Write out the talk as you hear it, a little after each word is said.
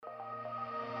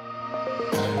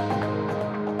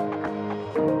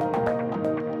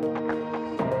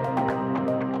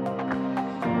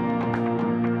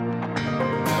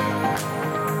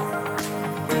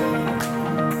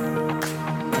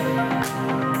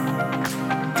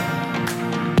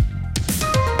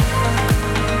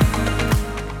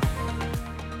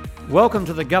Welcome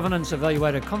to the Governance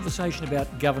Evaluator Conversation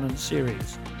About Governance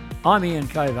series. I'm Ian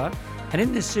Cover, and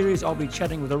in this series I'll be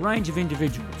chatting with a range of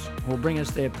individuals who will bring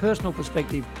us their personal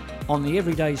perspective on the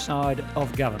everyday side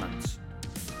of governance.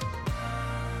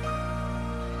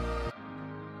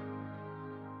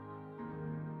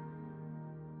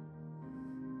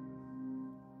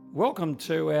 Welcome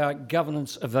to our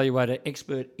Governance Evaluator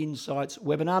Expert Insights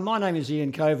webinar. My name is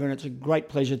Ian Cover and it's a great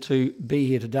pleasure to be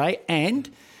here today and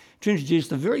to introduce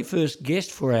the very first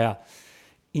guest for our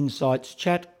Insights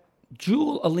chat,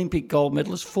 dual Olympic gold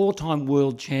medalist, four-time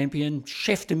world champion,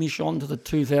 chef de mission to the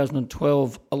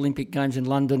 2012 Olympic Games in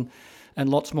London and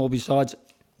lots more besides,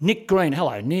 Nick Green.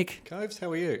 Hello, Nick. Coves, how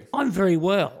are you? I'm very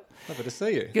well. Lovely to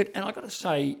see you. Good. And I've got to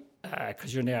say,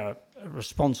 because you're now a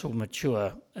responsible,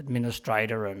 mature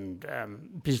administrator and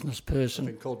business person.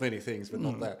 I've been called many things, but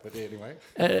not that. But anyway.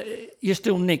 You're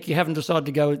still Nick. You haven't decided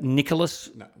to go with Nicholas?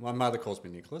 No, my mother calls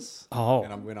me Nicholas. Oh.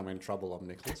 And when I'm in trouble, I'm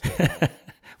Nicholas.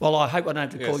 Well, I hope I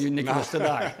don't have to call you Nicholas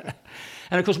today.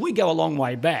 And of course, we go a long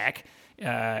way back,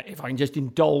 if I can just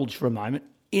indulge for a moment.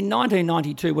 In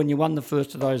 1992, when you won the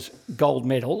first of those gold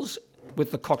medals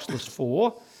with the Coxless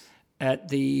Four at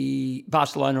the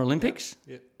Barcelona Olympics,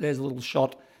 There's a little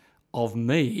shot of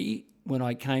me when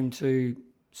I came to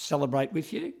celebrate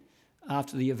with you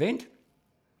after the event.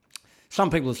 Some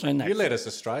people have seen that. You led us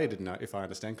astray, didn't you, if I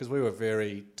understand, because we were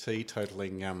very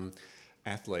teetotaling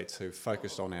athletes who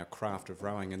focused on our craft of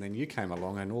rowing, and then you came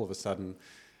along and all of a sudden,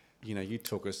 you know, you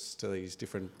took us to these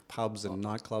different pubs and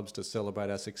nightclubs to celebrate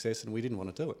our success, and we didn't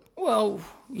want to do it. Well,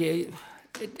 yeah,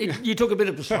 you took a bit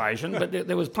of persuasion, but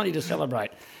there was plenty to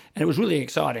celebrate. And it was really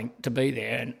exciting to be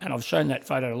there, and I've shown that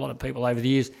photo to a lot of people over the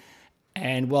years.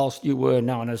 And whilst you were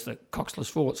known as the Coxless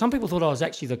Four, some people thought I was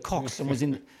actually the Cox and was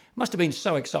in. Must have been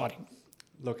so exciting.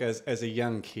 Look, as a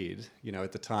young kid, you know,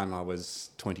 at the time I was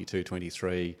 22,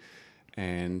 23,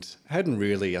 and hadn't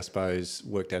really, I suppose,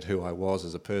 worked out who I was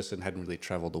as a person, hadn't really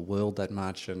travelled the world that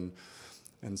much, and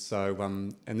so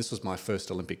and this was my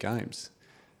first Olympic Games,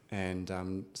 and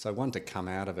so I wanted to come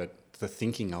out of it for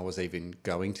thinking I was even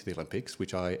going to the Olympics,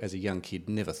 which I, as a young kid,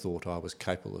 never thought I was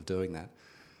capable of doing that.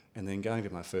 And then going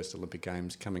to my first Olympic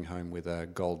Games, coming home with a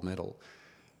gold medal,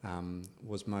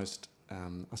 was most,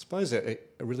 I suppose, a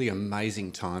really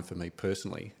amazing time for me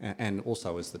personally, and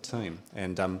also as the team.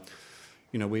 And,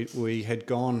 you know, we had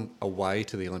gone away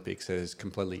to the Olympics as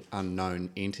completely unknown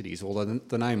entities, although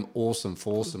the name Awesome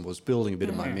Foursome was building a bit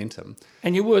of momentum.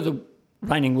 And you were the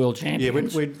reigning world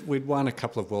champions. Yeah, we'd won a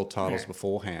couple of world titles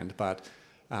beforehand, but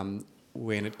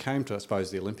when it came to, I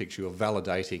suppose, the Olympics, you were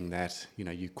validating that, you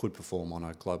know, you could perform on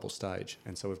a global stage.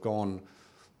 And so we've gone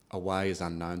away as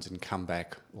unknowns and come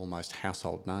back almost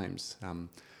household names.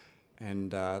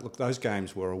 Look, those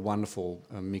games were a wonderful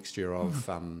mixture of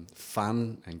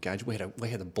fun, engagement. We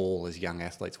had a ball as young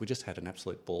athletes. We just had an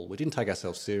absolute ball. We didn't take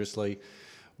ourselves seriously.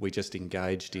 We just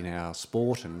engaged in our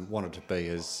sport and wanted to be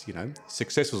as, you know,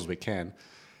 successful as we can.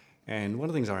 And one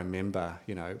of the things I remember,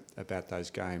 you know, about those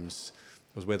games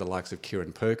was where the likes of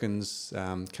Kieran Perkins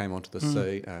came onto the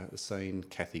scene,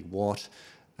 Kathy Watt,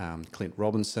 Clint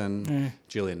Robinson,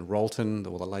 Gillian Rolton, the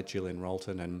late Gillian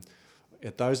Rolton. And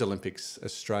at those Olympics,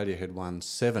 Australia had won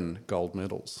 7 gold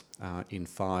medals in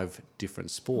 5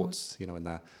 different sports, you know, in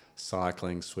the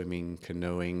cycling, swimming,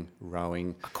 canoeing,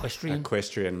 rowing,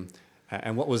 equestrian.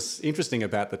 And what was interesting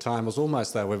about the time was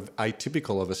almost they were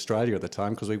atypical of Australia at the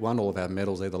time because we won all of our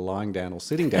medals either lying down or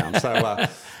sitting down. So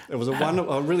it was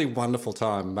a really wonderful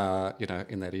time, you know,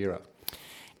 in that era.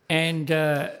 And,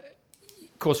 of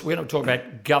course, we're not talking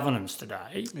about governance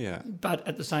today. Yeah. But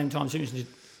at the same time, as soon as you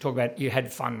talk about you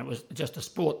had fun, it was just a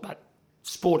sport, but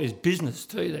sport is business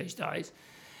too these days.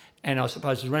 And I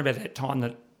suppose it was around about that time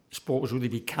that sport was really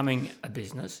becoming a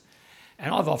business.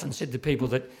 And I've often said to people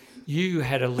that you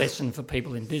had a lesson for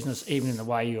people in business, even in the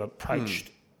way you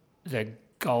approached the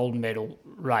gold medal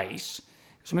race.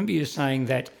 So I remember you saying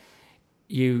that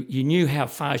you knew how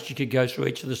fast you could go through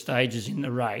each of the stages in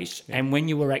the race, and when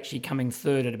you were actually coming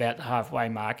third at about the halfway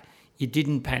mark, you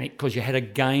didn't panic because you had a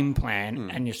game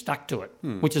plan and you stuck to it,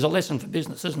 which is a lesson for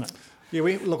business, isn't it? Yeah,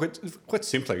 quite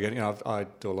simply, you know, I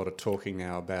do a lot of talking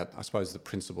now about, I suppose, the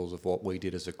principles of what we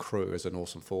did as a crew, as an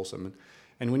Awesome Foursome.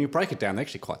 And when you break it down, they're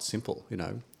actually quite simple, you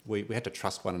know. We had to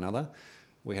trust one another.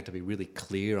 We had to be really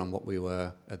clear on what we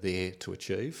were there to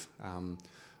achieve.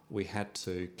 We had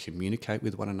to communicate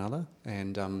with one another.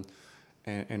 And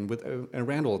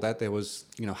around all of that, there was,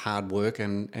 you know, hard work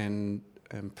and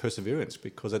perseverance,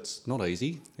 because it's not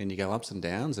easy and you go ups and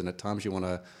downs, and at times you want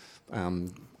to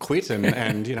quit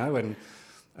and you know, and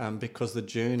because the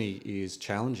journey is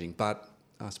challenging. But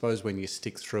I suppose when you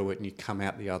stick through it and you come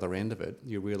out the other end of it,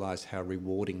 you realise how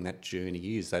rewarding that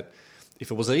journey is. That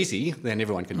if it was easy, then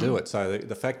everyone could do it. So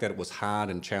the fact that it was hard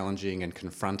and challenging and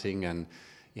confronting, and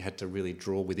you had to really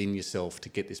draw within yourself to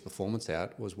get this performance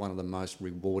out, was one of the most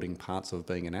rewarding parts of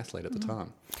being an athlete at the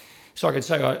time. So I could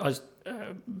say I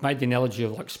made the analogy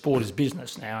of like sport is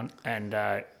business now, and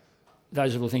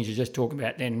those little things you just talk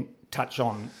about then touch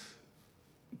on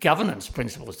governance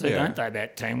principles too, don't they,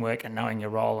 about teamwork and knowing your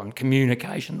role and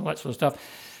communication, all that sort of stuff.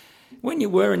 When you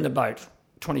were in the boat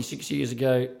 26 years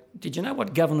ago, did you know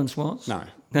what governance was? No.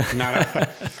 No.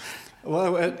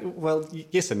 Well,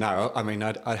 yes and no. I mean,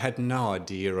 I had no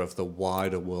idea of the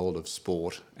wider world of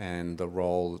sport and the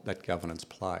role that governance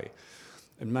play.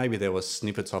 And maybe there were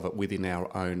snippets of it within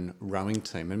our own rowing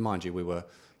team. And mind you,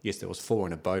 there was 4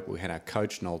 in a boat. We had our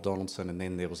coach, Noel Donaldson, and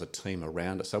then there was a team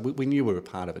around us. So we knew we were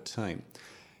part of a team.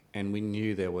 And we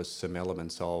knew there was some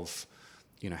elements of,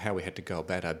 how we had to go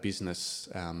about our business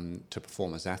to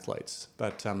perform as athletes.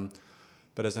 But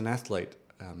as an athlete,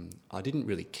 I didn't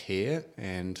really care,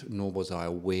 and nor was I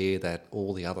aware that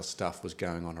all the other stuff was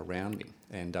going on around me.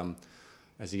 And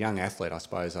as a young athlete, I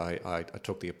suppose I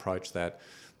took the approach that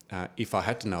if I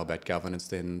had to know about governance,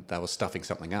 then they were stuffing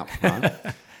something up. Right?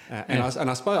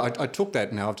 I suppose I took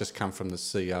that. Now I've just come from the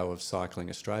CEO of Cycling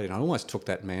Australia, and I almost took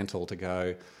that mantle to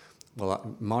go,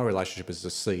 well, my relationship as the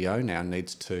CEO now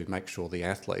needs to make sure the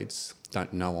athletes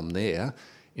don't know I'm there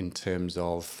in terms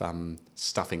of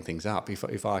stuffing things up.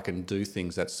 If I can do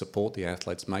things that support the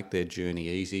athletes, make their journey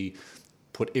easy,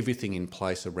 put everything in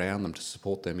place around them to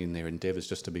support them in their endeavours,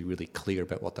 just to be really clear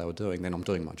about what they were doing, then I'm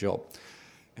doing my job.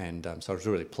 And so I was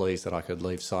really pleased that I could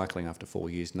leave cycling after 4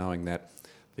 years knowing that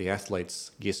the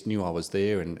athletes, yes, knew I was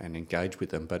there and engaged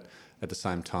with them, but at the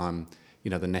same time,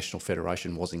 the National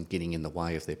Federation wasn't getting in the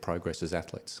way of their progress as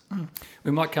athletes. We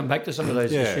might come back to some of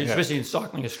those issues, especially in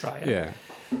Cycling Australia.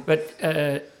 Yeah. But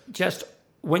just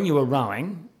when you were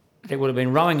rowing, there would have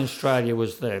been Rowing Australia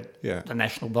was the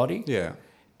national body. Yeah.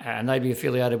 And they'd be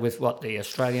affiliated with the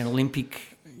Australian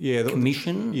Olympic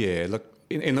Commission? Yeah, look,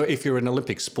 if you're an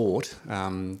Olympic sport,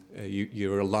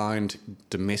 you're aligned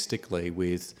domestically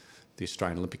with the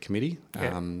Australian Olympic Committee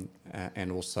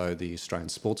and also the Australian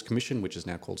Sports Commission, which is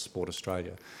now called Sport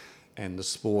Australia. And the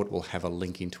sport will have a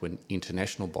link into an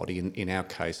international body. In our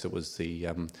case, it was the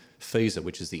FISA,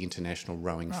 which is the International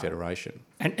Rowing Federation.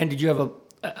 And did you have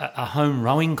a home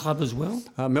rowing club as well?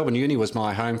 Melbourne Uni was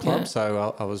my home club,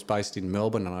 so I was based in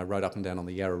Melbourne and I rode up and down on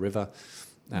the Yarra River.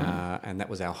 And that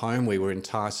was our home. We were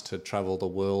enticed to travel the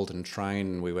world and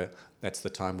train. That's the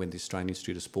time when the Australian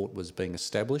Institute of Sport was being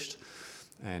established.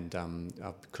 And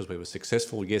because we were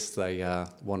successful, yes, they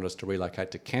wanted us to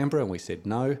relocate to Canberra, and we said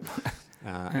no.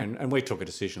 And we took a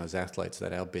decision as athletes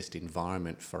that our best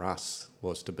environment for us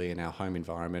was to be in our home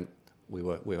environment. We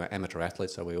were amateur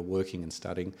athletes, so we were working and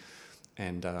studying,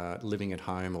 and living at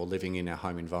home or living in our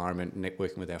home environment,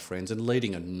 networking with our friends, and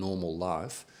leading a normal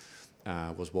life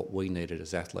was what we needed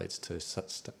as athletes to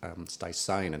stay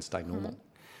sane and stay normal.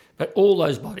 But all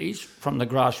those bodies, from the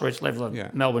grassroots level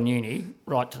of Melbourne Uni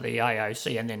right to the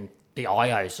AOC and then the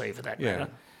IOC for that matter,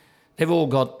 they've all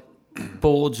got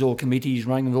boards or committees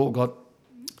running. They've all got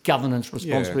governance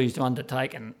responsibilities to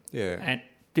undertake, and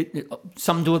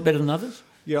some do it better than others.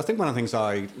 Yeah, I think one of the things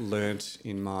I learnt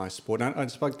in my sport, and I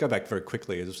just go back very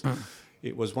quickly,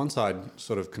 it was once I'd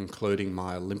sort of concluding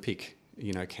my Olympic,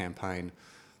 campaign,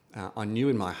 I knew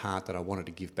in my heart that I wanted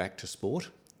to give back to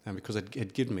sport. Because it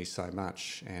had given me so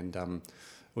much. And it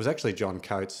was actually John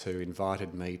Coates who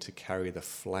invited me to carry the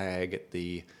flag at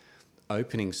the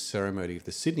opening ceremony of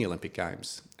the Sydney Olympic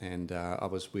Games. And I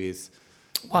was with...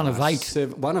 One of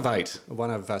 7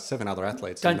 other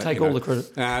athletes. Don't take all the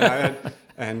credit.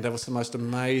 And that was the most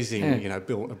amazing,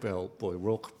 Bill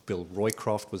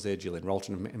Roycroft was there, Gillian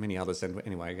Rolton, and many others. And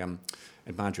anyway, and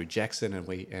Marjorie Jackson,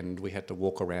 and we had to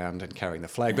walk around and carrying the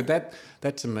flag. But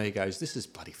that to me goes, this is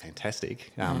bloody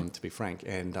fantastic, to be frank.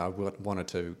 And I wanted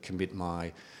to commit my,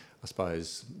 I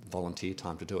suppose, volunteer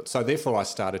time to do it. So therefore, I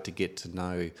started to get to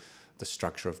know the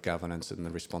structure of governance and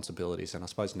the responsibilities. And I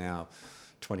suppose now,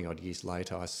 20 odd years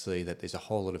later, I see that there's a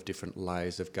whole lot of different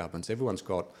layers of governance. Everyone's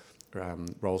got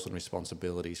roles and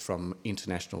responsibilities from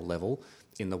international level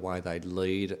in the way they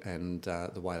lead and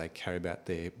the way they carry about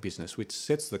their business, which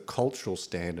sets the cultural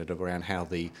standard of around how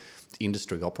the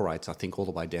industry operates, I think, all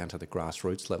the way down to the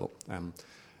grassroots level.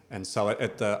 And so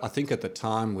I think at the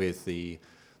time with the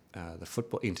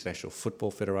International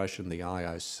Football Federation, the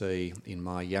IOC, in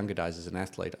my younger days as an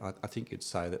athlete, I think you'd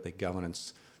say that their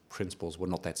governance principles were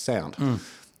not that sound.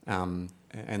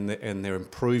 And they're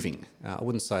improving. I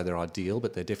wouldn't say they're ideal,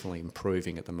 but they're definitely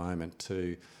improving at the moment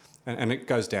to And it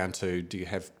goes down to, do you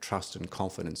have trust and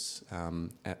confidence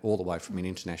all the way from an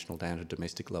international down to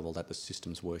domestic level that the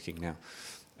system's working now?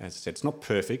 As I said, it's not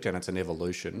perfect, and it's an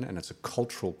evolution, and it's a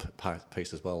cultural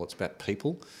piece as well. It's about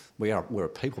people. We're a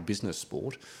people business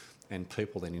sport, and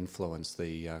people then influence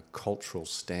the cultural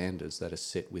standards that are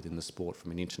set within the sport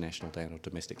from an international down to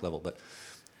domestic level. But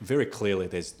very clearly,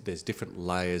 there's different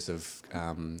layers of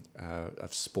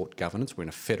sport governance. We're in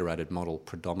a federated model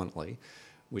predominantly,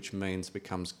 which means it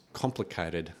becomes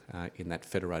complicated in that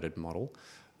federated model,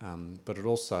 but it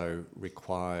also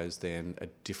requires then a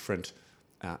different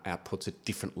outputs at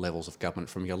different levels of government,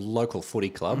 from your local footy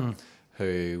club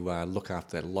who look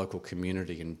after their local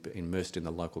community and immersed in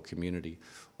the local community,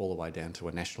 all the way down to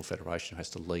a national federation who has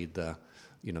to lead the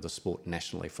sport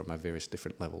nationally from various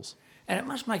different levels. And it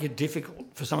must make it difficult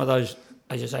for some of those,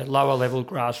 as you say, lower level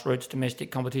grassroots domestic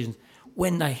competitions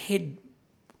when they head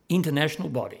international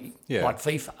body like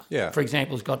FIFA, for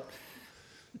example, has got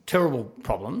terrible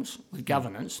problems with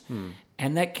governance,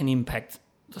 and that can impact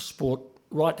the sport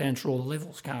right down through all the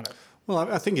levels, can't it? Well,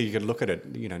 I think you could look at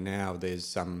it. Now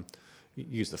there's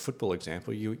use the football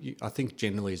example. I think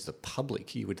generally as the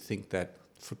public, you would think that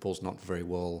football's not very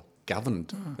well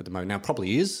governed at the moment. Now, it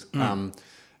probably is. And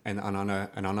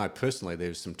I know personally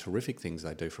there's some terrific things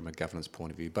they do from a governance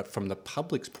point of view, but from the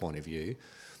public's point of view,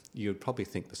 you'd probably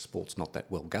think the sport's not that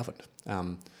well governed.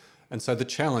 And so the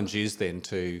challenge is then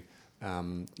to,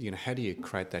 how do you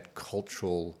create that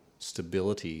cultural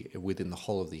stability within the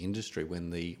whole of the industry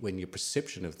when your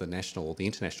perception of the national or the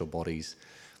international bodies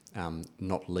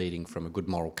not leading from a good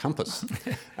moral compass.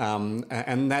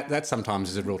 And that sometimes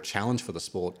is a real challenge for the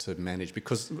sport to manage,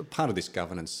 because part of this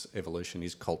governance evolution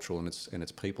is cultural and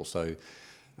it's people. So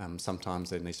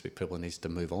sometimes there needs to be people who needs to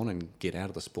move on and get out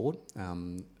of the sport.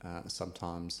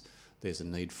 Sometimes there's a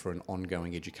need for an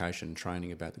ongoing education and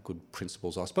training about the good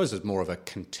principles. I suppose it's more of a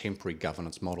contemporary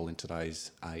governance model in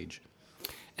today's age.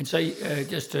 And so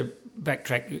just to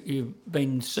backtrack, you've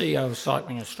been CEO of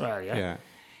Cycling Australia,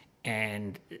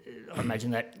 and I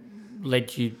imagine that led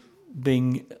to you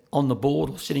being on the board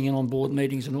or sitting in on board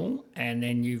meetings and all, and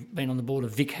then you've been on the board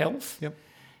of Vic Health. Yep.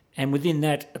 And within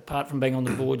that, apart from being on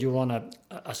the board, you're on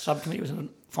a subcommittee, it was a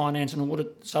finance and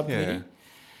audit subcommittee.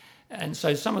 Yeah. And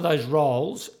so some of those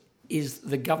roles, is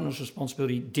the governance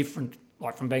responsibility different,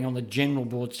 like from being on the general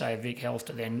board, say, of Vic Health,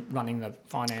 to then running the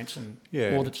finance and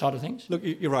audit side of things? Look,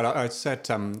 you're right. I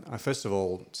first of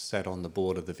all sat on the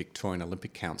board of the Victorian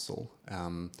Olympic Council,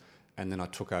 and then I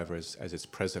took over as its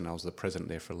president. I was the president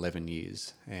there for 11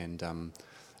 years. And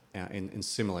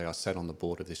similarly, I sat on the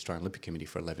board of the Australian Olympic Committee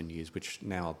for 11 years, which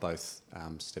now I've both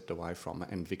stepped away from,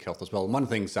 and Vic Health as well. And one of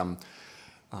the things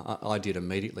I did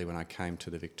immediately when I came to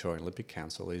the Victorian Olympic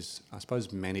Council is, I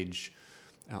suppose, manage...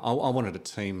 I wanted a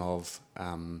team of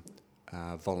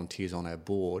volunteers on our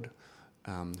board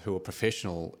who were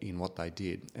professional in what they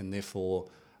did, and therefore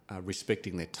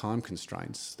respecting their time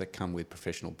constraints that come with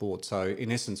professional boards. So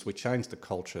in essence, we changed the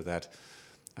culture that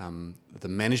the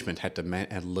management had to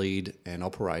lead and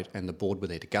operate, and the board were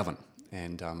there to govern.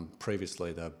 And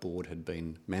previously the board had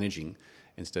been managing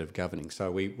instead of governing. So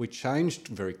we changed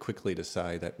very quickly to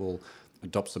say that we'll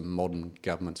adopt some modern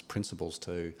governance principles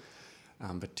to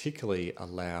particularly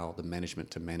allow the management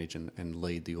to manage and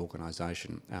lead the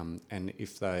organisation. And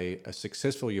if they are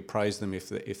successful, you praise them.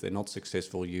 If they're not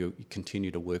successful, you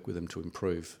continue to work with them to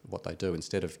improve what they do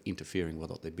instead of interfering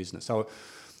with their business. So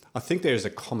I think there is a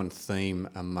common theme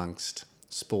amongst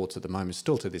sports at the moment,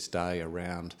 still to this day,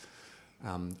 around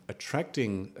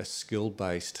attracting a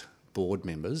skill-based board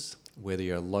members, whether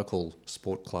you're a local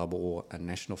sport club or a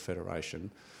national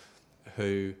federation,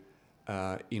 who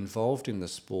involved in the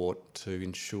sport to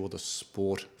ensure the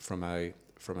sport from a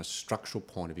structural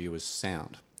point of view is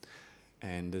sound.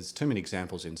 And there's too many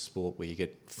examples in sport where you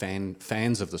get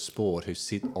fans of the sport who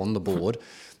sit on the board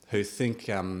who think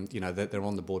that they're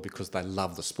on the board because they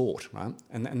love the sport, right?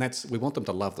 And that's, we want them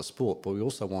to love the sport, but we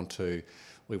also want to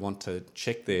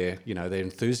check their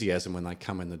enthusiasm when they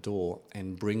come in the door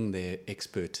and bring their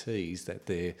expertise that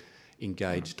they're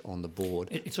engaged on the board.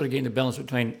 It's sort of getting the balance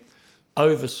between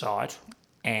oversight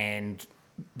and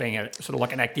being a sort of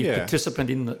like an active participant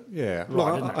in the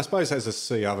Right, I suppose as a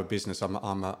CEO of a business, I'm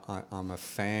a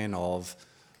fan of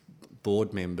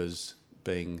board members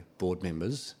being board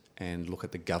members and look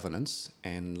at the governance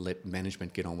and let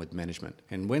management get on with management.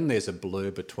 And when there's a blur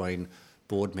between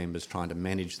board members trying to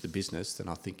manage the business, then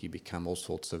I think you become all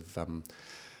sorts of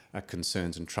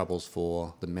concerns and troubles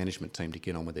for the management team to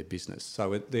get on with their business.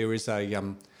 So there is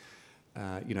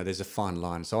there's a fine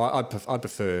line. So I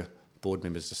prefer board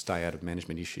members to stay out of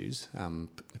management issues,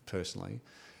 personally.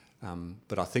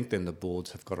 But I think then the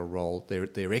boards have got a role.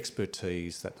 Their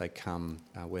expertise that they come,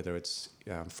 whether it's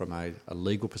from a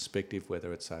legal perspective,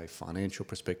 whether it's a financial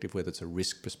perspective, whether it's a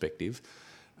risk perspective,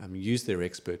 use their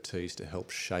expertise to help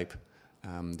shape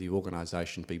the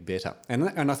organisation to be better.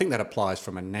 And I think that applies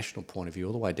from a national point of view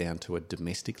all the way down to a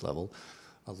domestic level.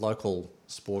 A local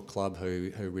sport club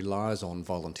who relies on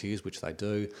volunteers, which they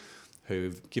do,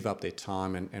 who give up their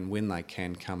time and when they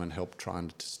can come and help try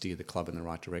and steer the club in the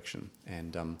right direction.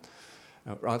 And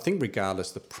I think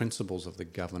regardless, the principles of the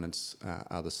governance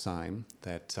are the same,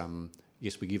 that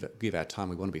yes, we give our time,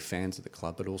 we want to be fans of the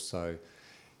club, but also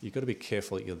you've got to be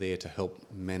careful that you're there to help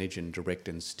manage and direct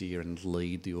and steer and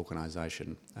lead the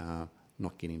organisation,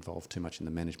 not get involved too much in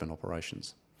the management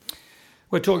operations.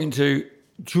 We're talking to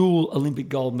dual Olympic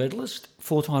gold medalist,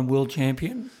 four-time world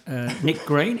champion, Nick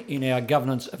Green, in our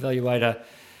Governance Evaluator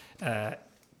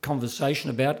conversation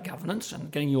about governance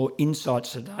and getting your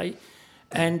insights today.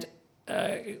 And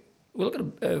we'll look at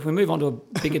if we move on to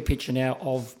a bigger picture now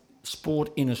of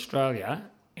sport in Australia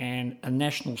and a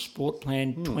National Sport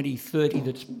Plan 2030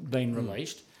 that's been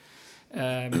released.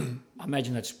 I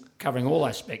imagine that's covering all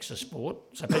aspects of sport.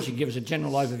 So perhaps you give us a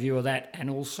general overview of that, and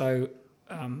also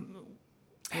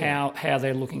how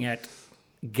they're looking at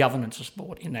governance of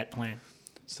sport in that plan.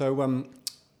 So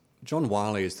John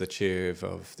Wiley is the chair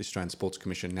of the Australian Sports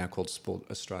Commission, now called Sport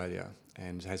Australia,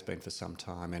 and has been for some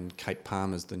time, and Kate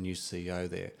Palmer's the new CEO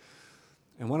there.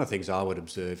 And one of the things I would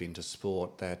observe into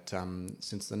sport, that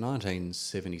since the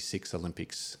 1976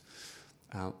 Olympics,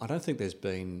 I don't think there's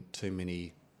been too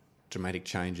many dramatic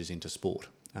changes into sport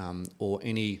or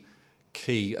any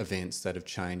key events that have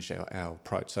changed our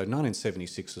approach. So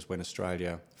 1976 was when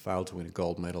Australia failed to win a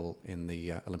gold medal in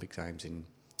the Olympic Games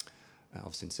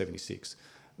obviously in 76.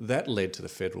 That led to the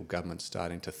federal government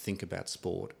starting to think about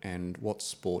sport and what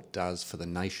sport does for the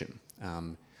nation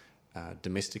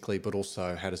domestically, but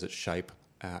also how does it shape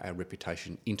our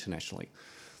reputation internationally.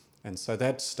 And so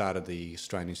that started the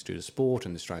Australian Institute of Sport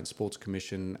and the Australian Sports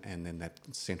Commission, and then that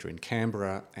centre in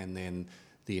Canberra, and then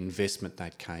the investment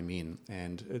that came in.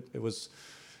 And it was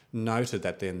noted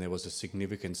that then there was a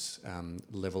significant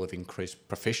level of increased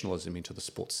professionalism into the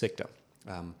sports sector.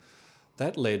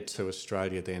 That led to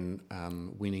Australia then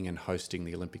winning and hosting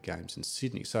the Olympic Games in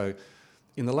Sydney. So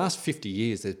in the last 50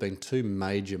 years, there's been two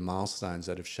major milestones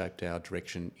that have shaped our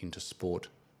direction into sport,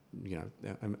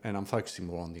 and I'm focusing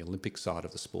more on the Olympic side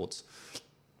of the sports.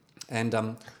 And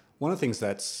one of the things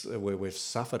that's where we've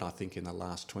suffered, I think, in the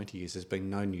last 20 years, there's been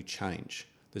no new change.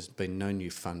 There's been no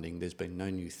new funding. There's been no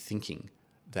new thinking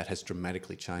that has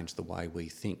dramatically changed the way we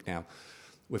think. Now,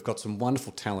 we've got some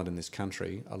wonderful talent in this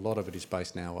country. A lot of it is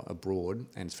based now abroad,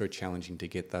 and it's very challenging to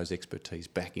get those expertise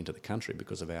back into the country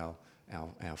because of our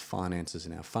finances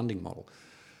and our funding model.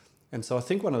 And so I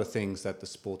think one of the things that the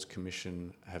Sports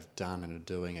Commission have done and are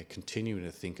doing are continuing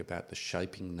to think about the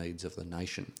shaping needs of the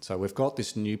nation. So we've got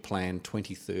this new plan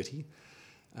 2030,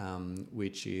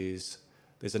 which is,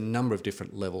 there's a number of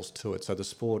different levels to it. So the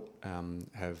sport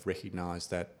have recognised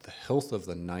that the health of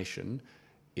the nation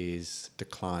is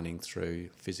declining through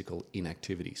physical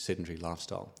inactivity, sedentary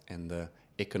lifestyle, and the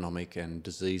economic and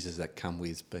diseases that come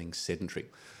with being sedentary.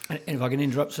 And if I can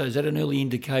interrupt, so is that an early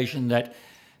indication that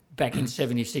back in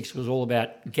 76 was all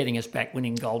about getting us back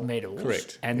winning gold medals?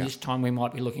 Correct. And this time we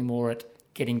might be looking more at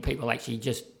getting people actually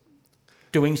just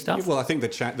doing stuff? Yeah, well, I think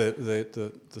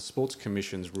the Sports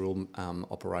Commission's rule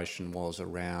operation was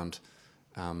around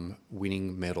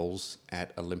winning medals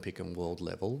at Olympic and world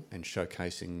level and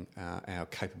showcasing our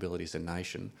capability as a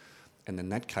nation. And then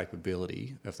that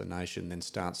capability of the nation then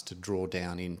starts to draw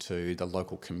down into the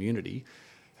local community,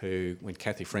 who, when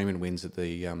Cathy Freeman wins at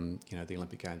the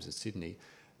Olympic Games at Sydney,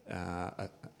 a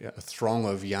throng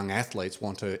of young athletes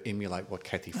want to emulate what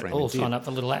Cathy Freeman did. All sign up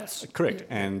for Little Aths. Correct,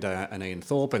 and Ian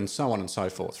Thorpe and so on and so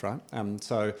forth, right?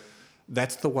 So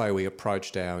that's the way we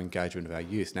approached our engagement of our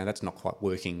youth. Now, that's not quite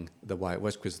working the way it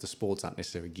was because the sports aren't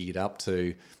necessarily geared up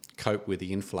to cope with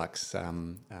the influx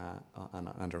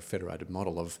under a federated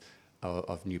model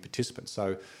of new participants.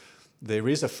 So there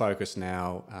is a focus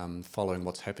now following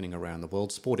what's happening around the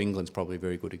world. Sport England's probably a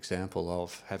very good example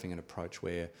of having an approach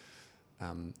where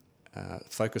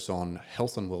focus on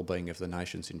health and well-being of the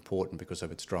nation is important because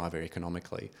of its driver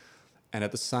economically. And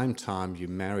at the same time, you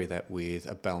marry that with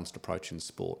a balanced approach in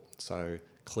sport. So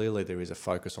clearly there is a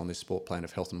focus on this sport plan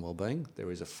of health and well-being.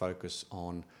 There is a focus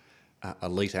on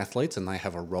elite athletes, and they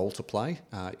have a role to play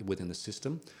within the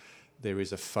system. There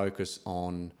is a focus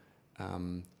on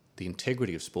the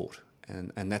integrity of sport,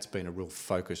 and that's been a real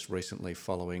focus recently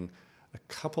following a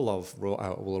couple of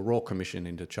a Royal Commission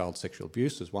into child sexual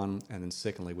abuse is one, and then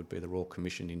secondly would be the Royal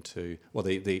Commission into, well,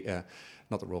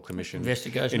 not the Royal Commission,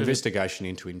 investigation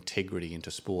into integrity into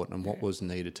sport and what was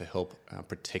needed to help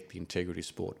protect the integrity of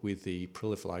sport with the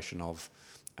proliferation of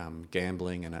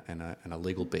gambling and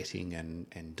illegal betting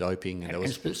and doping. And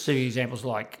specific examples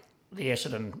like the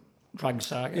Essendon drug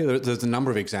saga. Yeah, there's a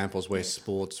number of examples where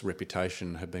sports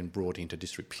reputation have been brought into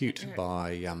disrepute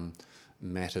by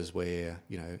matters where,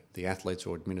 you know, the athletes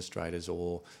or administrators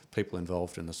or people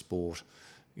involved in the sport,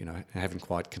 you know, haven't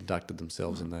quite conducted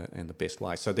themselves in the best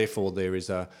way. So therefore there is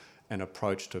an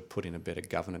approach to put in a better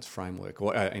governance framework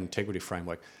or integrity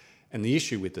framework. And the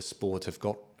issue with the sports have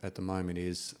got at the moment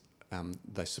is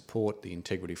they support the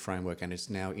integrity framework and it's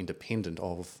now independent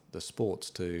of the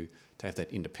sports to have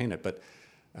that independent. But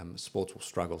sports will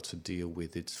struggle to deal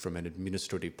with it from an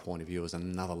administrative point of view as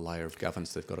another layer of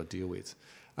governance they've got to deal with.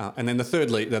 And then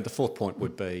the fourth point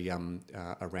would be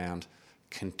around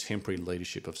contemporary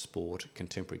leadership of sport,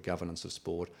 contemporary governance of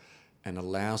sport, and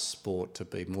allow sport to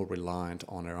be more reliant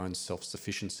on our own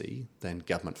self-sufficiency than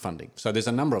government funding. So there's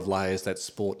a number of layers that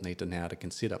sport need to now to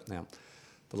consider. Now,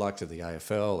 the likes of the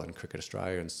AFL and Cricket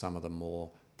Australia and some of the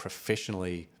more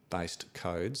professionally based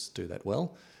codes do that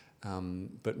well.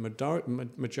 But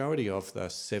majority of the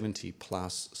 70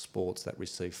 plus sports that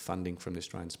receive funding from the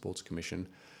Australian Sports Commission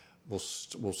will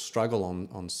struggle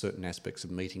on certain aspects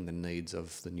of meeting the needs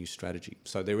of the new strategy.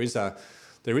 So there is a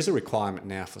requirement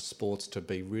now for sports to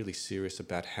be really serious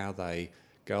about how they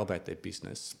go about their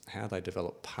business, how they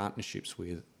develop partnerships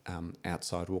with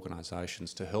outside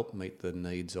organisations to help meet the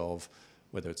needs of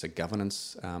whether it's a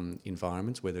governance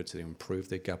environment, whether it's to improve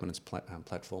their governance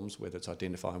platforms, whether it's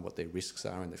identifying what their risks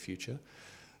are in the future,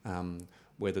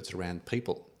 whether it's around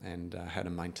people and how to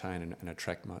maintain and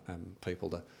attract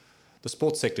people. The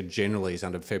sports sector generally is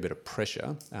under a fair bit of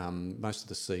pressure. Most of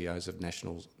the CEOs of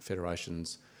national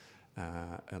federations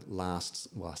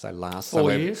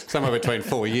somewhere between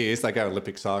 4 years. They go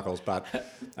Olympic cycles, but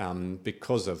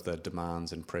because of the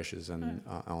demands and pressures and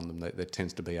on them, there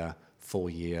tends to be a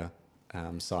 4-year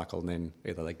cycle, and then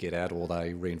either they get out or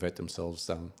they reinvent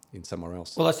themselves in somewhere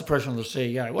else. Well, that's the pressure on the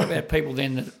CEO. What about people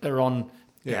then that are on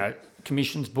you know,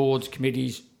 commissions, boards,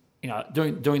 committees, you know,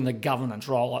 doing the governance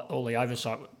role, all the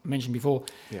oversight mentioned before?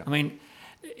 Yeah. I mean,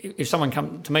 if someone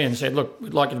come to me and said, look,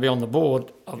 we'd like you to be on the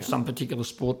board of some particular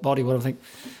sport body, what do I think?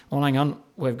 Well, hang on,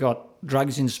 we've got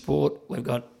drugs in sport, we've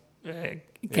got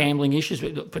gambling issues,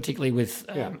 particularly with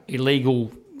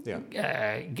illegal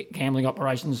gambling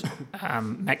operations,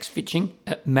 match fixing,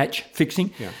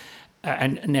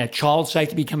 and now child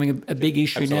safety becoming a big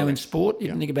issue now in sport. You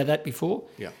didn't think about that before.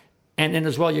 Yeah. And then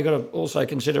as well, you've got to also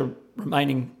consider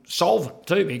remaining solvent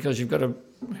too, because you've got to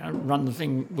run the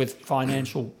thing with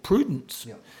financial prudence.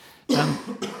 Yeah.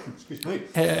 Excuse me.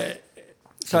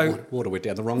 So water went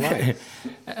down the wrong way.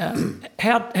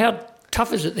 How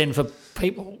tough is it then for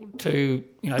people to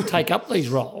take up these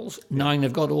roles, knowing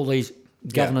they've got all these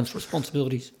governance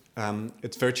responsibilities?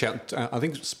 It's very challenging. I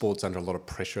think sport's under a lot of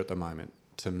pressure at the moment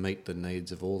to meet the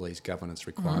needs of all these governance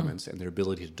requirements and their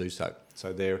ability to do so.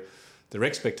 So their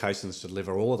expectations to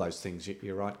deliver all of those things,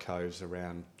 you're right, Coves,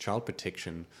 around child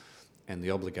protection and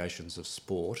the obligations of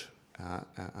sport,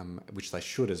 which they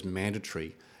should, as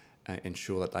mandatory,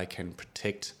 ensure that they can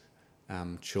protect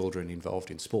children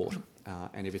involved in sport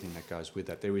and everything that goes with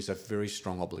that. There is a very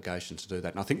strong obligation to do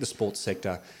that. And I think the sports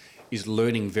sector is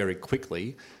learning very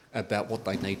quickly about what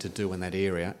they need to do in that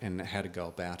area and how to go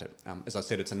about it. As I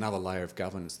said, it's another layer of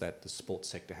governance that the sports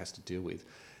sector has to deal with,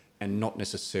 and not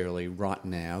necessarily right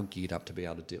now geared up to be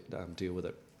able to deal with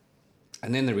it.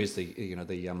 And then there is it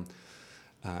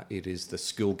is the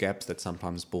skill gaps that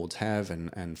sometimes boards have,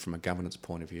 and from a governance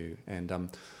point of view. And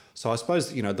so I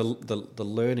suppose the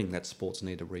learning that sports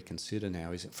need to reconsider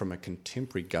now is from a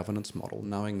contemporary governance model,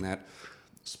 knowing that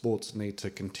sports need to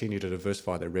continue to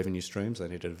diversify their revenue streams. They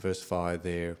need to diversify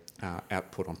their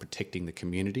output on protecting the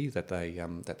community that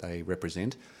they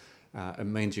represent. It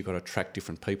means you've got to attract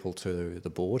different people to the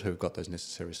board who've got those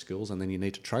necessary skills, and then you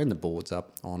need to train the boards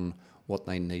up on what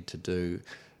they need to do,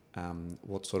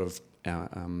 what sort of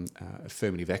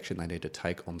affirmative action they need to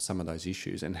take on some of those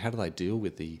issues, and how do they deal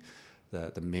with the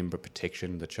member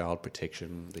protection, the child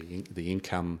protection, the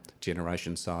income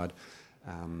generation side,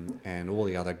 and all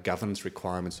the other governance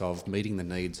requirements of meeting the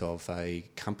needs of a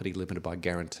company limited by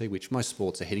guarantee, which most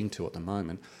sports are heading to at the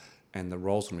moment, and the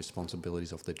roles and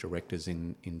responsibilities of the directors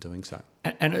in doing so.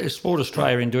 And is Sport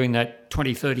Australia, in doing that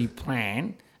 2030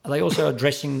 plan, are they also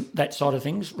addressing that side of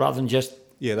things rather than just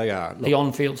they are. The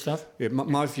on-field stuff? Yeah,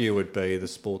 my view would be the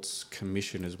Sports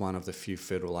Commission is one of the few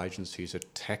federal agencies that are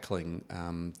tackling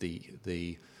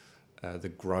the the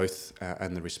growth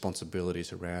and the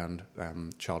responsibilities around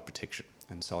child protection.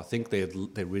 And so I think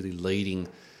they're really leading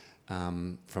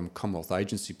from a Commonwealth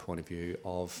agency point of view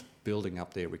of building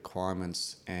up their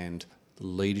requirements and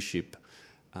leadership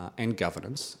and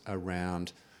governance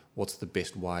around what's the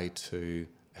best way to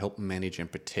help manage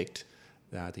and protect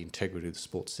the integrity of the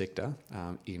sports sector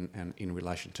in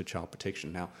relation to child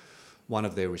protection. Now, one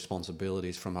of their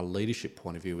responsibilities from a leadership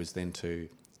point of view is then to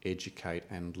educate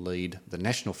and lead the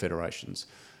national federations.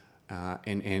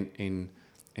 And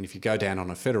if you go down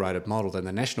on a federated model, then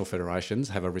the national federations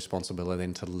have a responsibility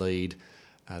then to lead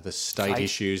the state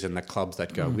issues and the clubs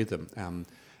that go with them.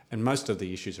 And most of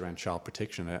the issues around child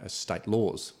protection are state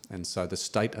laws. And so the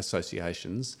state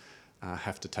associations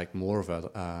have to take more of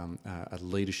a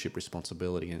leadership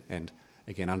responsibility. And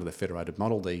again, under the federated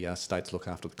model, the states look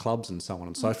after the clubs and so on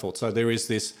and so forth. So there is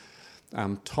this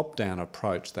top-down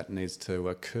approach that needs to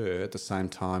occur at the same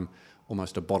time,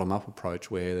 almost a bottom-up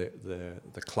approach where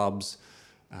the clubs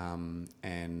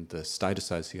and the state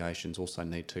associations also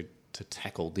need to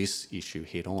tackle this issue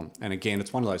head-on. And again,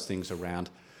 it's one of those things around,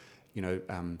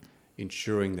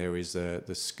 ensuring there is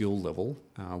the skill level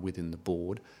within the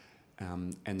board,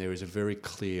 and there is a very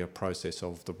clear process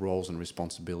of the roles and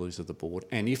responsibilities of the board.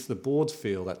 And if the boards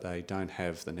feel that they don't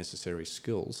have the necessary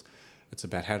skills, it's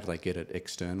about how do they get it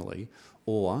externally,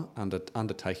 or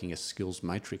undertaking a skills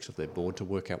matrix of their board to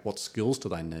work out what skills do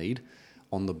they need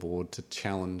on the board to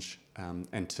challenge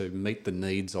and to meet the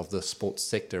needs of the sports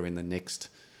sector in the next,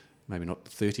 maybe not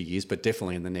 30 years, but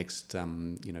definitely in the next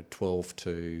 12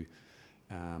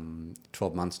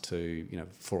 months to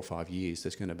 4 or 5 years.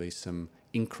 There's going to be some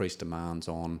increased demands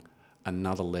on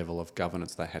another level of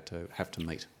governance they have to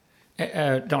meet.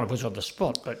 Don't want to put you on the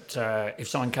spot, but if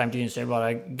someone came to you and said,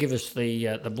 "Right, give us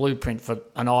the blueprint for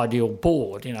an ideal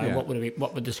board," what would it be,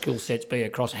 what would the skill sets be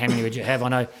across? How many would you have? I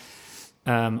know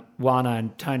Juan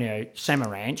Antonio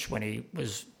Samaranch, when he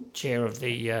was chair of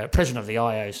the president of the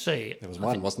IOC. There was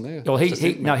one, wasn't there? Well,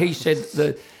 he said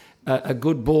that a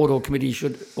good board or committee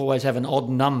should always have an odd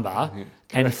number,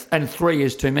 and 3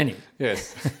 is too many.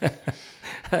 Yes.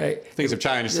 Things have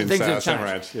changed since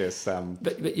Samaranch, yes.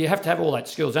 But you have to have all that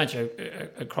skills, don't you,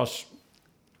 across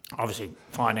obviously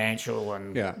financial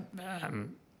and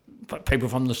people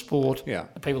from the sport,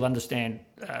 people understand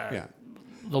the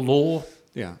law.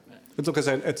 Yeah. But look,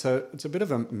 it's a bit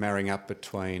of a marrying up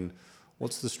between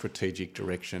what's the strategic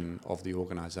direction of the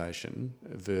organisation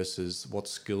versus what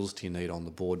skills do you need on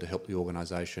the board to help the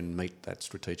organisation meet that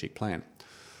strategic plan.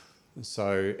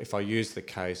 So if I use the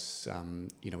case,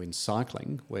 in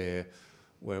cycling, where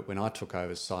when I took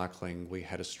over cycling, we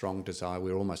had a strong desire.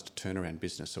 We were almost a turnaround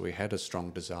business, so we had a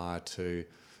strong desire to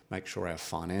make sure our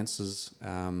finances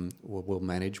were well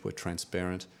managed, were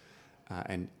transparent,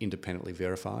 and independently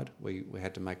verified. We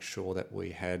had to make sure that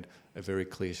we had a very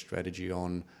clear strategy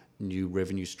on new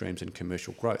revenue streams and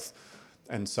commercial growth.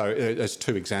 And so there's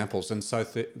 2 examples. And so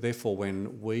therefore,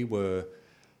 when we were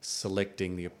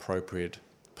selecting the appropriate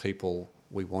people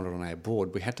we wanted on our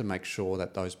board, we had to make sure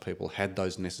that those people had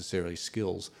those necessary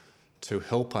skills to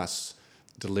help us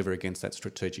deliver against that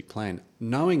strategic plan,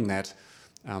 knowing that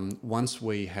once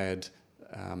we had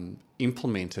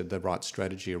implemented the right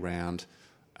strategy around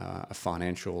a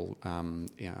financial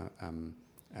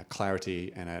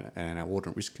clarity and our audit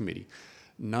and risk committee,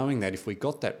 knowing that if we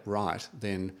got that right,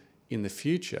 then in the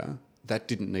future that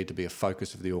didn't need to be a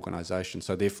focus of the organisation.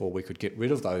 So therefore we could get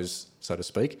rid of those, so to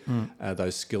speak,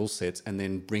 those skill sets, and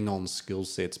then bring on skill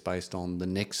sets based on the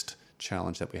next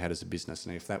challenge that we had as a business.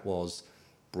 And if that was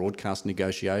broadcast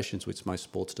negotiations, which most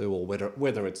sports do, or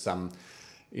whether it's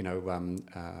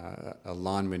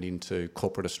alignment into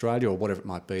corporate Australia or whatever it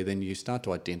might be, then you start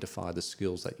to identify the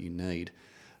skills that you need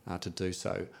to do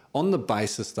so. On the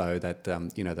basis, though, that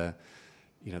the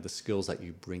skills that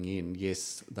you bring in,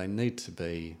 yes, they need to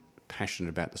be passionate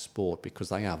about the sport because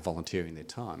they are volunteering their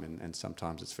time, and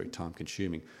sometimes it's very time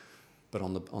consuming. But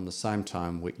on the same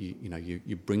time,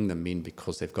 you bring them in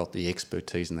because they've got the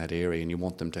expertise in that area, and you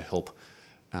want them to help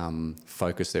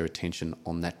focus their attention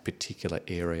on that particular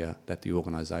area that the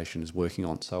organisation is working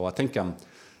on. So I think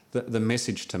the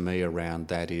message to me around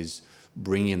that is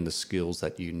bring in the skills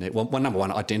that you need. Well, number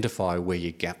one, identify where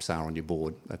your gaps are on your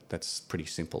board. That's pretty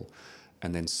simple.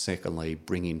 And then secondly,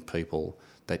 bring in people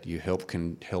that you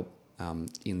can help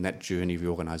in that journey of your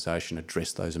organisation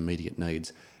address those immediate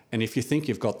needs. And if you think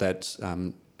you've got that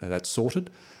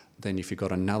sorted, then if you've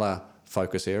got another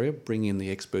focus area, bring in the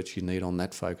experts you need on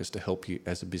that focus to help you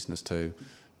as a business to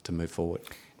move forward.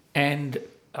 And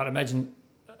I'd imagine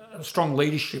strong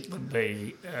leadership would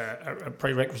be a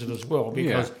prerequisite as well,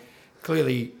 because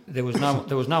clearly there was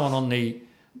no one on the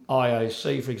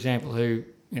IOC, for example, who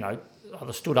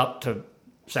either stood up to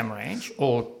Samaranch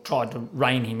or tried to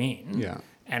rein him in. Yeah.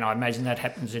 And I imagine that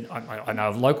happens I know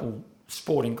of local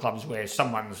sporting clubs where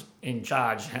someone's in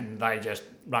charge and they just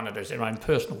run it as their own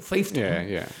personal fiefdom.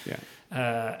 Yeah.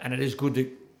 And it is good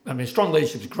to, strong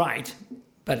leadership is great,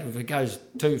 but if it goes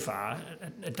too far,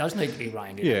 it does need to be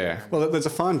reined in. Yeah, well, there's a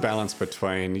fine balance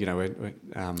between, there's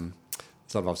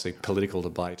obviously political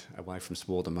debate away from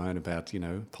sport at the moment about,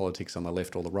 politics on the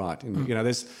left or the right. And,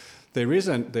 there is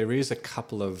a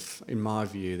couple of, in my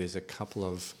view, there's a couple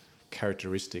of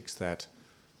characteristics that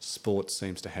sport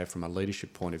seems to have from a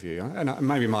leadership point of view. And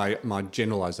maybe my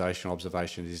generalisation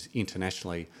observation is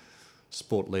internationally,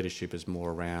 sport leadership is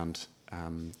more around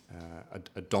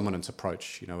a dominance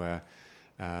approach,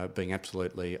 being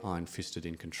absolutely iron-fisted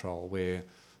in control, where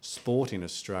sport in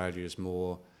Australia is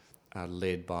more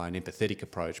led by an empathetic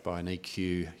approach, by an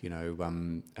EQ,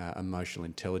 emotional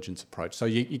intelligence approach. So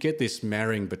you get this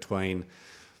marrying between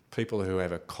people who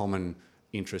have a common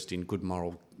interest in good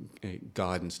moral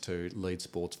guidance to lead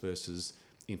sports versus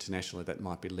internationally that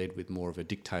might be led with more of a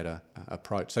dictator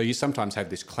approach. So you sometimes have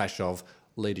this clash of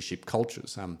leadership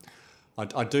cultures.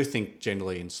 I do think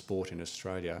generally in sport in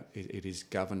Australia, it is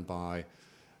governed by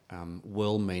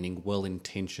well-meaning,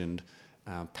 well-intentioned,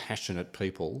 passionate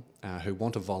people who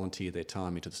want to volunteer their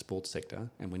time into the sports sector,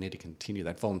 and we need to continue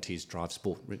that. Volunteers drive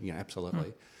sport,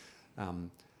 absolutely.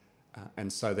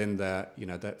 And so then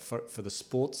for the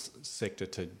sports sector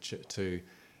to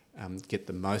get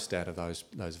the most out of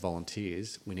those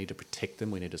volunteers, we need to protect them,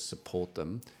 we need to support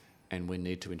them, and we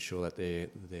need to ensure that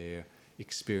their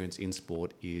experience in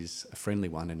sport is a friendly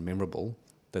one and memorable,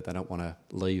 that they don't want to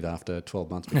leave after 12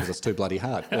 months because it's too bloody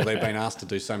hard, or they've been asked to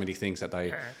do so many things that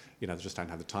they just don't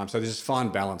have the time. So there's this fine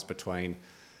balance between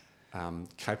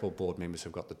capable board members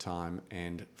who've got the time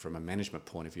and from a management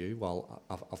point of view. Well,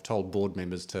 I've told board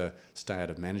members to stay out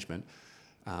of management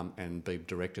and be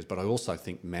directors, but I also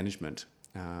think management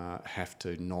have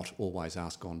to not always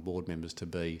ask on board members to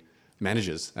be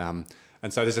managers.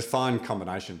 And so there's a fine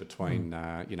combination between,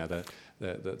 the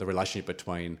relationship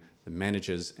between the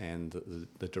managers and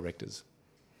the directors.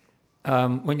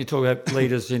 When you talk about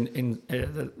leaders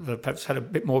that perhaps had a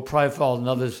bit more profile than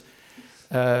others,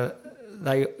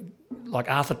 they, like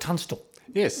Arthur Tunstall,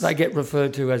 yes, they get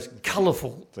referred to as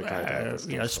colourful,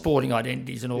 sporting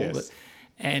identities and all yes. that.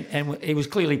 And he was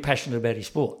clearly passionate about his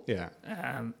sport. Yeah.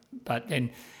 But then,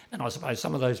 and I suppose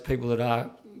some of those people that are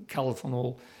colourful and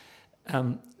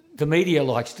all, the media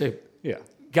likes to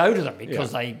go to them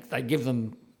because they give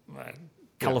them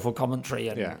colourful commentary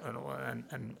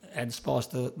and add spice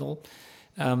to it and all.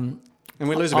 And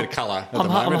we lose a bit of colour at the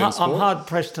moment in sport. I'm hard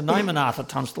pressed to name an Arthur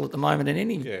Tunstall at the moment in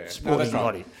any sporting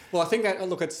body. Right. Well, I think that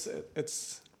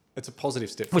it's a positive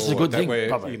step forward. Which is a good thing,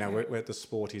 probably. Where the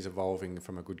sport is evolving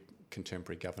from a good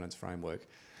contemporary governance framework.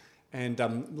 And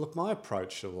look, my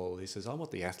approach to all this is I want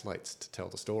the athletes to tell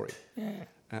the story. Yeah.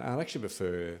 And I actually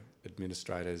prefer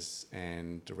administrators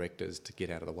and directors to get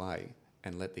out of the way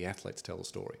and let the athletes tell the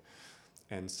story.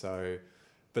 And so,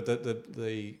 but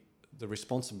the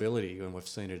responsibility, and we've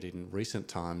seen it in recent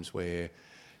times where,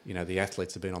 the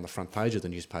athletes have been on the front page of the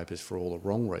newspapers for all the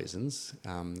wrong reasons,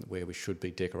 where we should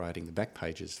be decorating the back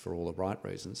pages for all the right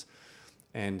reasons.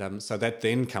 And so that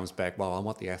then comes back, well, I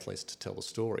want the athletes to tell the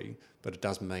story, but it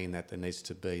does mean that there needs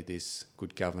to be this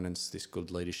good governance, this good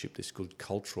leadership, this good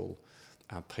cultural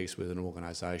piece with an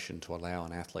organisation to allow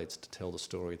an athletes to tell the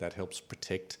story that helps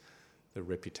protect the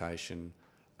reputation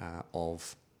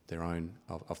of their own,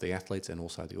 of the athletes and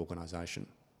also the organisation.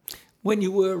 When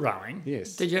you were rowing,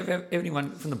 yes, did you ever have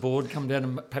anyone from the board come down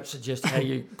and perhaps suggest how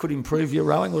you could improve your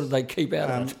rowing, or did they keep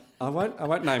out of it? I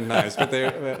won't name names, but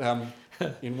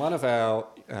in one of our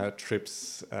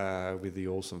trips with the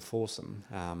Awesome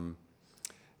Foursome,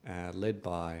 led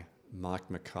by Mike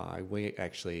Mackay, we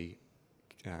actually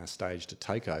staged a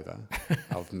takeover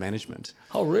of management.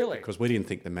 Oh, really? Because we didn't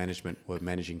think the management were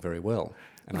managing very well.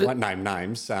 And I won't name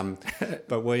names,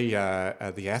 but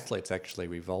the athletes actually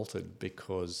revolted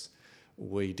because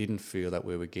we didn't feel that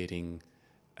we were getting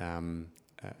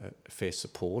fair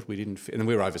support. And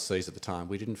we were overseas at the time.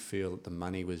 We didn't feel that the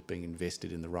money was being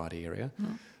invested in the right area.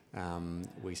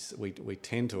 We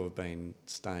tend to have been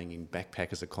staying in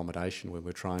backpackers accommodation where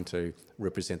we're trying to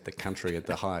represent the country at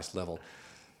the highest level.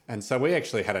 And so we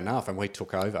actually had enough, and we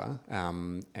took over,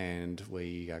 and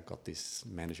we got this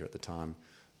manager at the time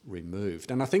removed.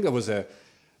 And I think it was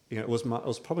it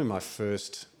was probably my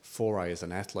first foray as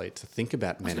an athlete to think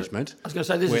about management. I was going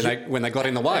to say when they got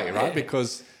in the way, right?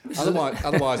 Because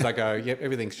otherwise they go,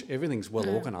 everything's well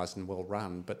organised and well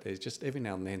run, but there's just every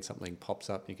now and then something pops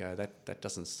up and you go, that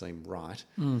doesn't seem right,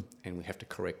 and we have to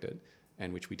correct it,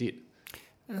 and which we did.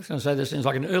 I was going to say this seems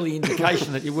like an early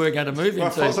indication that you were going to move Well,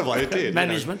 into possibly it did.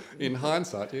 management. In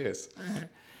hindsight, yes.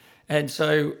 And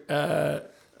so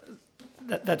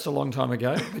that's a long time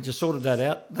ago, but you sorted that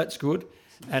out. That's good.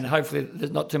 And hopefully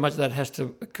there's not too much of that has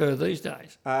to occur these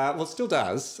days. Well, it still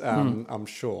does, I'm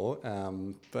sure.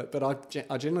 But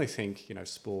I generally think,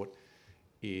 sport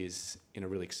is in a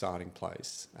really exciting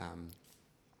place.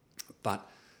 But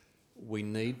we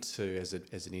need to, as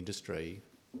an industry,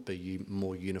 be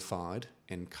more unified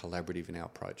and collaborative in our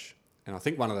approach. And I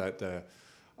think one of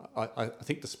I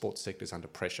think the sports sector is under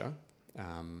pressure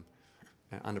on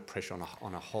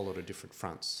a whole lot of different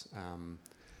fronts.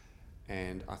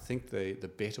 And I think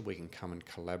the better we can come and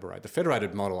collaborate. The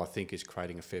federated model, I think, is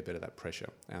creating a fair bit of that pressure.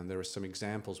 And there are some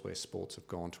examples where sports have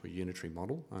gone to a unitary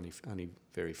model, only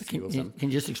very few of them. Can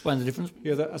you just explain the difference?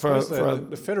 Yeah, I suppose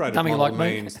the federated model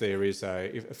means there is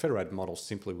a federated model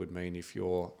simply would mean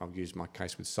I'll use my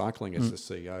case with cycling as the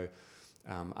CEO,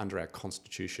 under our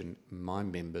constitution, my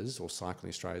members or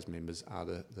Cycling Australia's members are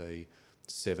the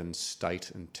 7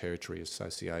 state and territory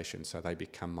associations. So they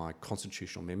become my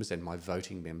constitutional members and my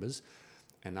voting members.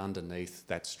 And underneath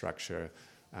that structure,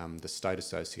 the state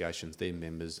associations, their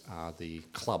members are the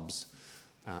clubs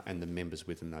and the members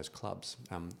within those clubs.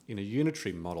 In a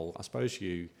unitary model, I suppose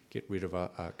you get rid of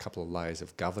a couple of layers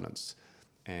of governance,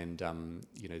 and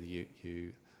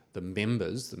the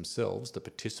members themselves, the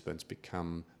participants,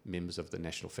 become members of the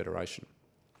National Federation.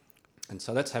 And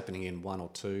so that's happening in one or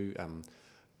two.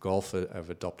 Golf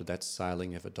have adopted that,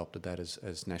 sailing have adopted that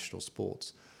as national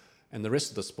sports. And the rest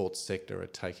of the sports sector are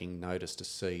taking notice to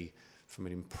see, from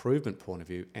an improvement point of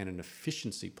view and an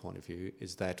efficiency point of view,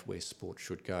 is that where sport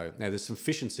should go. Now, there's some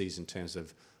efficiencies in terms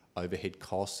of overhead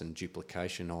costs and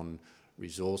duplication on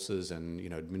resources and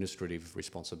administrative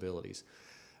responsibilities.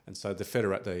 And so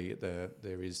the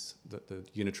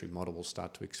unitary model will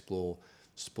start to explore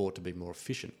sport to be more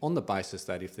efficient on the basis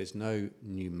that if there's no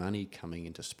new money coming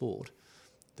into sport,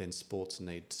 then sports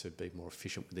need to be more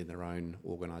efficient within their own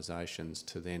organisations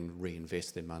to then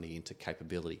reinvest their money into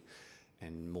capability,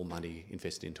 and more money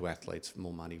invested into athletes,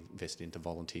 more money invested into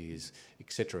volunteers,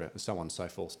 etc., and so on and so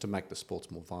forth, to make the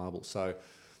sports more viable. So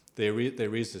there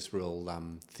is this real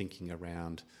thinking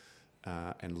around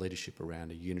and leadership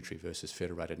around a unitary versus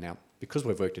federated. Now, because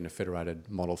we've worked in a federated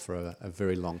model for a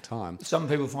very long time... Some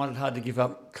people find it hard to give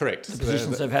up. Correct. The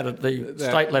positions they've had at the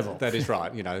state level. That is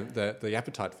right. The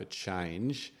appetite for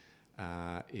change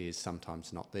is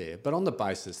sometimes not there. But on the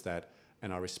basis that,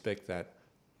 and I respect that,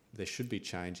 there should be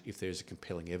change if there's a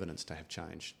compelling evidence to have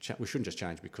change. We shouldn't just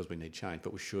change because we need change,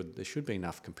 but there should be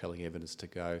enough compelling evidence to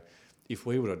go, if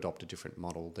we were to adopt a different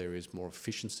model, there is more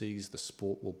efficiencies, the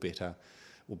sport will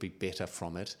be better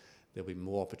from it. There'll be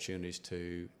more opportunities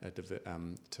to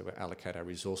allocate our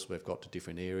resources we've got to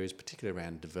different areas, particularly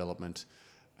around development,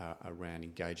 around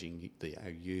engaging our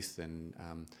youth and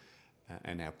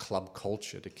our club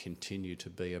culture to continue to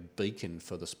be a beacon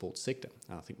for the sports sector.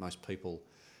 And I think most people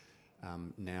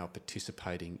now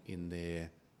participating in their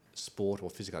sport or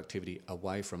physical activity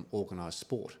away from organised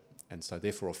sport. And so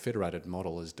therefore a federated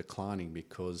model is declining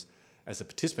because as a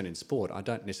participant in sport, I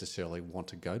don't necessarily want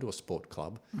to go to a sport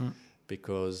club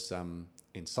because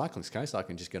in cycling's case, I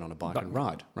can just get on a bike and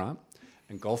ride, right?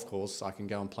 And golf course, I can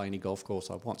go and play any golf course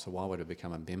I want, so why would I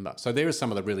become a member? So there are some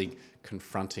of the really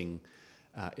confronting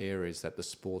areas that the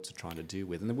sports are trying to deal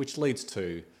with, and which leads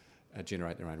to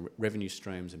generate their own revenue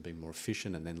streams and be more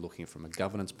efficient, and then looking from a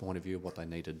governance point of view what they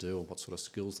need to do or what sort of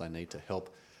skills they need to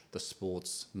help the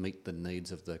sports meet the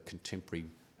needs of the contemporary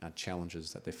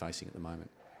challenges that they're facing at the moment.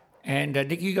 And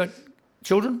Nick, you got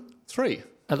children? 3.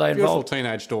 Are they beautiful involved?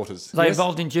 Teenage daughters. Are they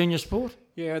involved in junior sport?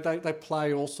 Yeah, they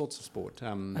play all sorts of sport.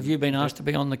 Have you been asked to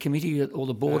be on the committee or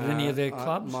the board of any of their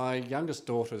clubs? My youngest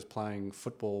daughter is playing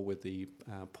football with the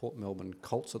Port Melbourne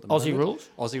Colts at the Aussie moment. rules?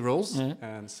 Aussie rules. Yeah.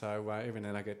 And so every now and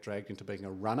then I get dragged into being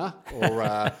a runner or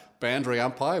a boundary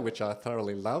umpire, which I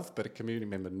thoroughly love, but a community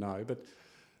member, no. But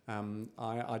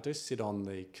I do sit on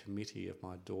the committee of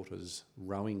my daughter's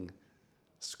rowing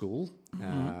school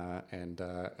and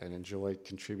enjoy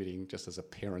contributing just as a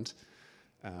parent.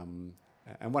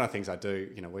 And one of the things I do,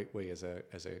 we as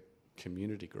a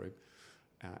community group,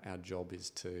 our job is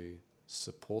to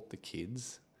support the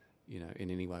kids, in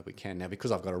any way we can. Now,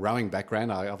 because I've got a rowing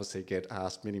background, I obviously get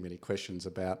asked many, many questions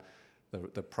about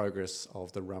the progress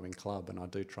of the rowing club, and I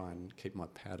do try and keep my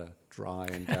powder dry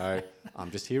and go,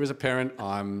 I'm just here as a parent,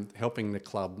 I'm helping the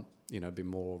club, be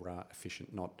more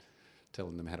efficient, not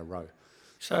telling them how to row.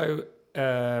 So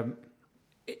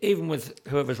even with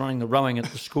whoever's running the rowing at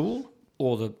the school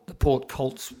or the Port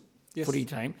Colts footy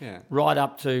team, right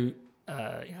up to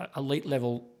elite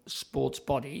level sports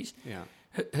bodies,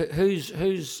 Who's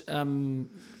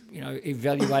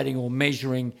evaluating or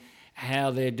measuring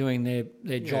how they're doing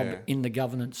their job in the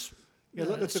governance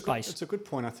space? It's a good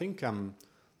point. I think, in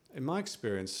my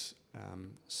experience,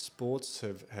 sports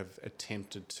have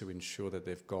attempted to ensure that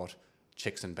they've got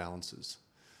checks and balances.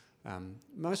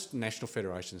 Most national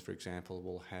federations, for example,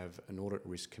 will have an audit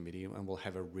risk committee and will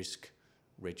have a risk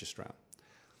registrar.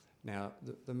 Now,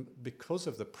 because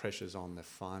of the pressures on the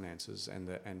finances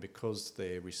and because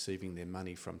they're receiving their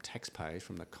money from taxpayers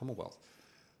from the Commonwealth,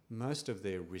 most of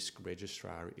their risk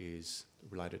registrar is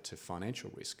related to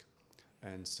financial risk.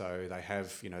 And so they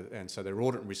have, and so their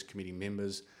audit and risk committee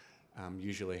members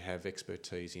usually have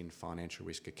expertise in financial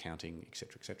risk accounting, et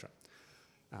cetera,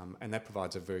 and that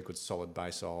provides a very good solid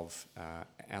base of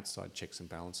outside checks and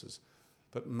balances.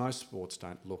 But most sports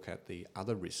don't look at the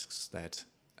other risks that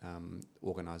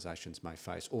organisations may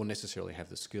face or necessarily have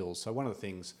the skills. So one of the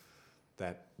things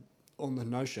that, on the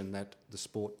notion that the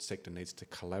sport sector needs to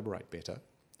collaborate better,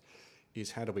 is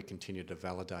how do we continue to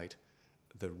validate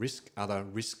the other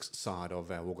risks side of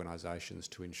our organisations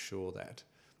to ensure that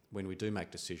when we do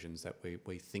make decisions that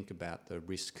we think about the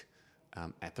risk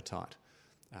appetite.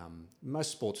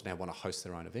 Most sports now want to host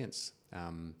their own events.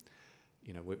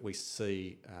 We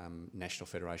see national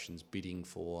federations bidding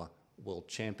for World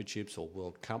Championships or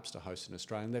World Cups to host in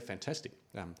Australia, and they're fantastic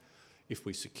if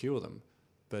we secure them.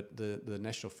 But the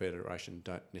National Federation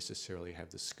don't necessarily have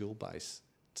the skill base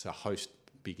to host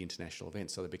big international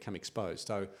events, so they become exposed.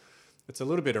 So it's a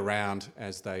little bit around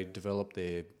as they develop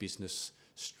their business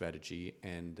strategy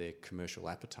and their commercial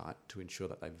appetite to ensure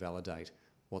that they validate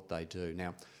what they do.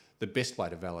 Now, the best way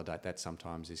to validate that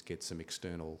sometimes is get some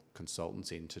external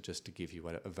consultants in to give you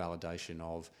a validation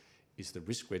of, is the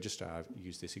risk register, I've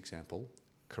used this example,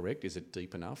 correct? Is it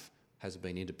deep enough? Has it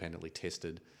been independently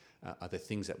tested? Are there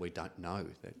things that we don't know?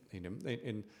 That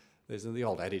and there's the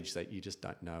old adage that you just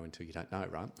don't know until you don't know,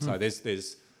 right? So there's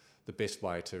the best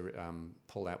way to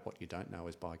pull out what you don't know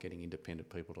is by getting independent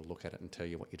people to look at it and tell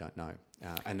you what you don't know.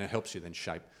 And it helps you then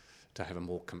shape to have a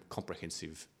more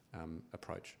comprehensive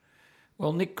approach.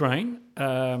 Well, Nick Green,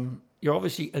 you're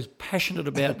obviously as passionate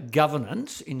about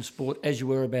governance in sport as you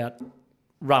were about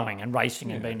rowing and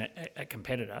racing and being a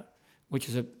competitor, which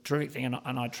is a terrific thing.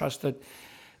 And I trust that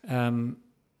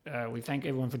we thank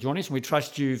everyone for joining us, and we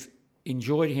trust you've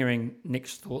enjoyed hearing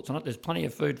Nick's thoughts on it. There's plenty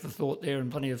of food for thought there and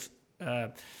plenty of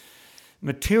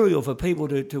material for people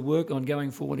to work on going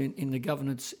forward in the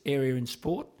governance area in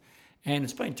sport. And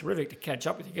it's been terrific to catch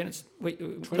up with you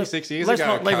again. 26 years let's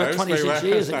ago. Let's not leave it 26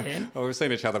 years again. Well, we've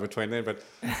seen each other between then, but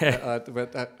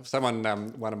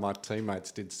one of my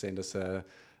teammates did send us a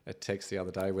text the other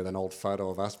day with an old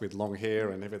photo of us with long hair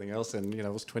and everything else. And,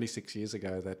 it was 26 years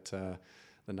ago that the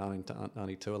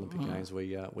 1992 Olympic Games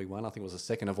we won. I think it was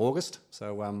the 2nd of August.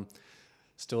 So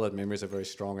still that memories are very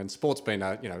strong. And sport's been,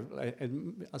 I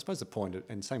suppose the point,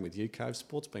 and same with you, Cove,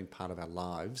 sport's been part of our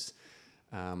lives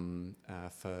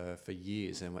for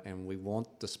years, and we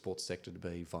want the sports sector to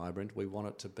be vibrant. We want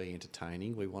it to be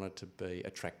entertaining. We want it to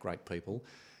attract great people,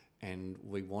 and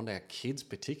we want our kids,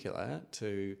 particular,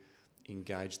 to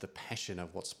engage the passion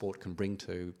of what sport can bring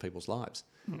to people's lives.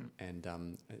 And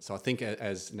so I think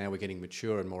as now we're getting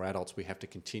mature and more adults, we have to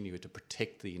continue to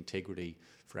protect the integrity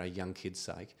for our young kids'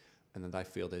 sake, and that they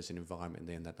feel there's an environment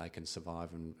then that they can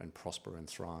survive and prosper and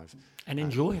thrive. And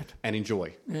enjoy it. And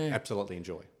enjoy. Yeah. Absolutely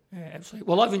enjoy. Yeah, absolutely.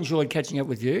 Well, I've enjoyed catching up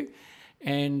with you,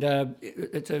 and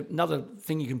it's another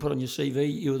thing you can put on your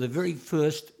CV. You were the very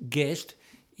first guest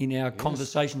in our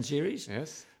conversation series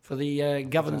for the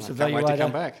Governance Evaluator. Can't wait to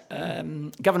come back.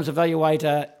 Governance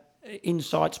Evaluator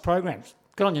Insights programs.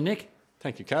 Good on you, Nick.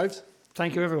 Thank you, Coves.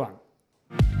 Thank you, everyone.